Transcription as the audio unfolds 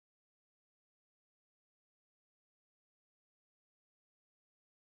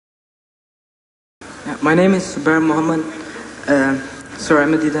My name is Zubair Muhammad. Sir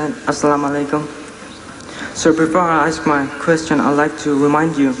Ahmadidan, Assalamu alaikum. So before I ask my question, I'd like to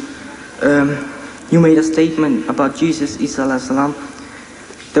remind you, you made a statement about Jesus, Isa alayhi salam,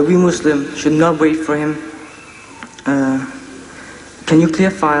 that we Muslims should not wait for him. Can you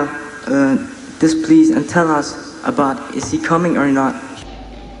clarify this please and tell us about is he coming or not?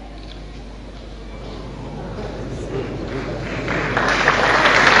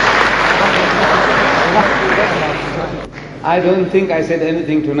 I don't think I said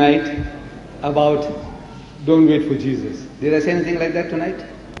anything tonight about don't wait for Jesus. Did I say anything like that tonight?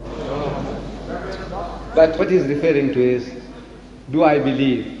 But what he's referring to is, do I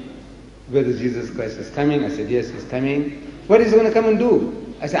believe whether Jesus Christ is coming? I said, yes, he's coming. What is he going to come and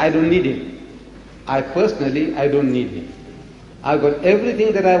do? I said, I don't need him. I personally don't need him. I've got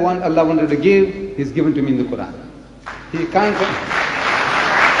everything that I want, Allah wanted to give, he's given to me in the Quran. He can't come.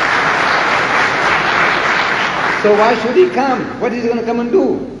 So why should he come? What is he going to come and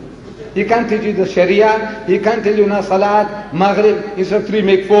do? He can't teach you the Sharia. He can't tell you now Salat, Maghrib, instead of 3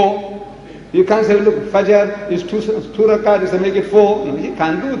 make 4. You can't say, look, Fajr is 2 rakat, so make it 4. No, he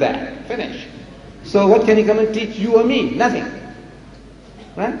can't do that. Finish. So what can he come and teach you or me? Nothing.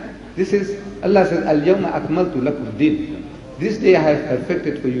 Right? This is, Allah says, Al-Yawma akmaltu lakum din. This day I have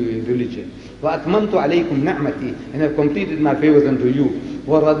perfected for you in religion. وَأَتْمَمْتُ عَلَيْكُمْ نَعْمَتِي, and I have completed my favors unto you.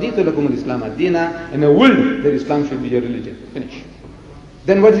 وَرَضِيتُ لَكُمُ الْإِسْلَامَ الدِّينَ, and I will that Islam should be your religion. Finish.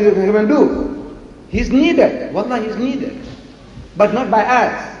 Then what is he going to come and do? He's needed. Wallah, he's needed. But not by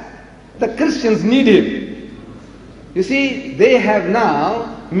us. The Christians need him. You see, they have now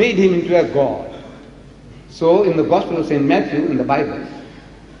made him into a God. So in the Gospel of St. Matthew, in the Bible,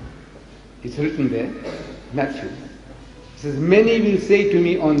 it's written there, Matthew, it says, many will say to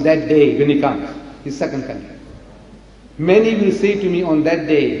me on that day, when he comes, his second coming, many will say to me on that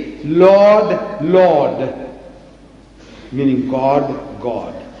day, Lord, Lord, meaning God,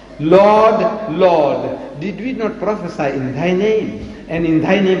 God. Lord, Lord, did we not prophesy in thy name? And in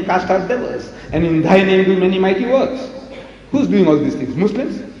thy name cast out devils? And in thy name do many mighty works? Who's doing all these things?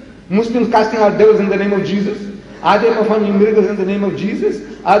 Muslims? Muslims casting out devils in the name of Jesus? Are they performing miracles in the name of Jesus?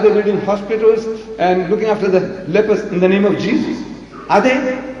 Are they building hospitals and looking after the lepers in the name of Jesus? Are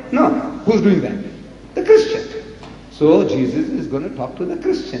they? No. Who's doing that? The Christian. So Jesus is going to talk to the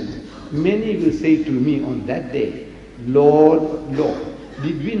Christians. Many will say to me on that day, Lord, Lord,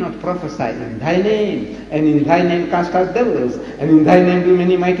 did we not prophesy in thy name, and in thy name cast out devils, and in thy name do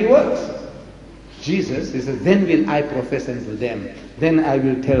many mighty works? Jesus, he says, then will I profess unto them, then I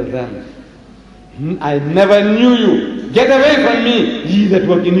will tell them, I never knew you. Get away from me, ye that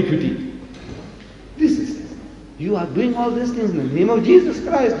work iniquity. This is, you are doing all these things in the name of Jesus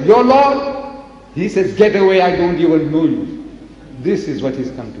Christ, your Lord. He says, get away, I don't even know you. This is what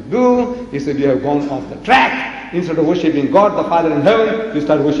he's come to do. He said, you have gone off the track. Instead of worshipping God the Father in heaven, you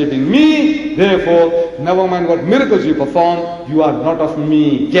start worshipping me. Therefore, never mind what miracles you perform, you are not of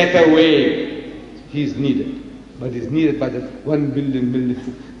me. Get away. He's needed. But he's needed by the 1 billion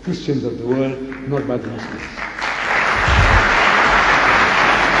Christians of the world, not by the Muslims.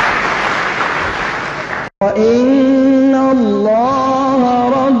 وَإِنَّ اللَّهَ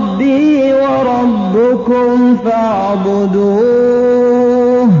رَبِّي وَرَبُّكُمْ فَاعْبُدُوهُ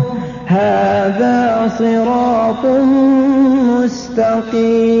هَذَا صِرَاطٌ مُسْتَقِيمٌ.